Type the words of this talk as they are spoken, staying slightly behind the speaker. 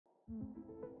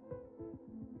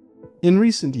In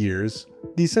recent years,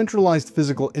 decentralized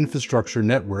physical infrastructure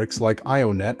networks like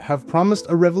IONET have promised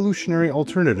a revolutionary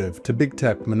alternative to big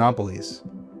tech monopolies,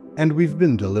 and we've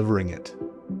been delivering it.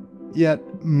 Yet,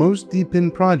 most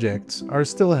DeepIn projects are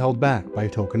still held back by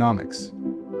tokenomics.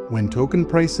 When token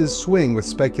prices swing with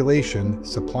speculation,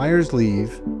 suppliers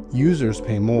leave, users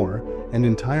pay more, and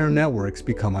entire networks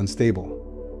become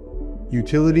unstable.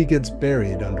 Utility gets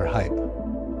buried under hype.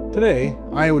 Today,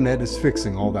 IONET is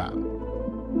fixing all that.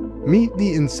 Meet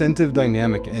the Incentive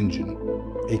Dynamic Engine,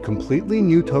 a completely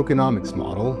new tokenomics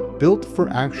model built for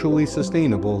actually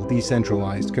sustainable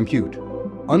decentralized compute.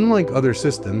 Unlike other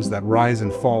systems that rise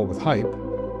and fall with hype,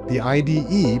 the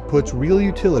IDE puts real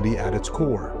utility at its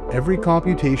core. Every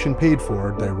computation paid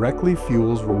for directly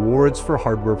fuels rewards for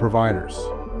hardware providers.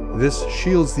 This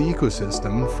shields the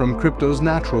ecosystem from crypto's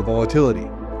natural volatility.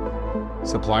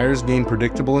 Suppliers gain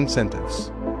predictable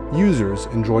incentives. Users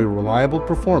enjoy reliable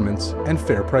performance and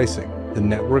fair pricing. The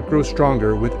network grows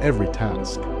stronger with every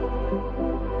task.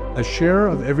 A share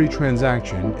of every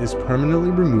transaction is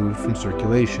permanently removed from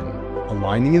circulation,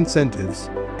 aligning incentives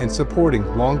and supporting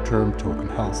long-term token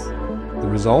health. The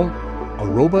result? A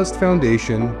robust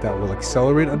foundation that will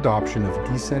accelerate adoption of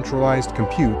decentralized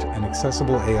compute and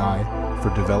accessible AI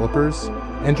for developers,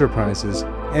 enterprises,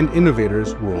 and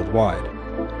innovators worldwide.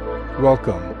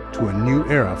 Welcome to a new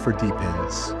era for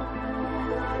DeepIns.